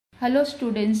Hello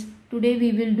students, today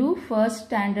we will do first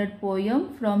standard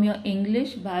poem from your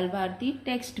English Balbharathi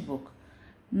textbook.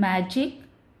 Magic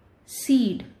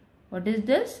seed. What is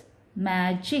this?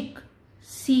 Magic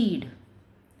seed.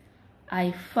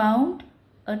 I found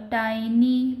a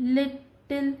tiny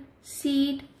little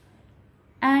seed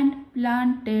and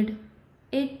planted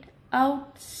it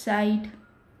outside.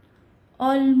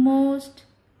 Almost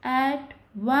at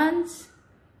once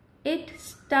it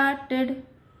started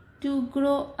to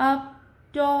grow up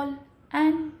tall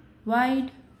and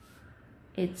wide.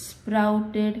 It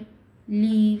sprouted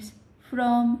leaves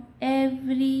from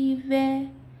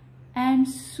everywhere and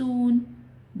soon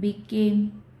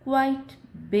became quite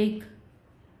big.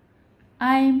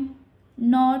 I'm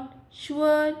not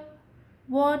sure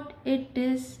what it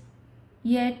is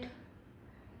yet.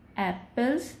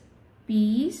 Apples,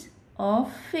 peas, or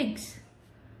figs.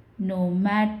 No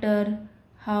matter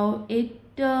how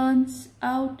it turns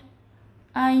out,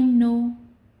 I know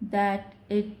that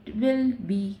it will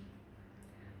be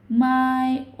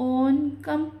my own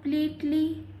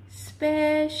completely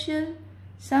special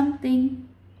something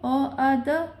or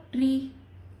other tree.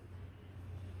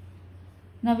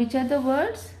 Now which are the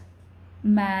words?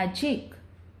 Magic,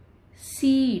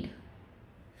 seed,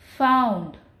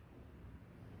 found,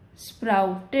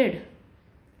 sprouted,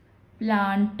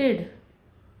 planted,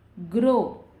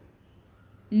 grow,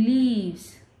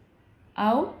 leaves,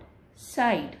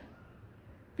 outside,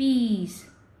 peas,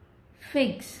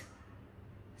 figs,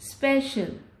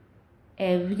 special,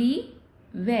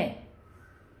 everywhere.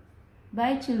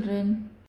 Bye children.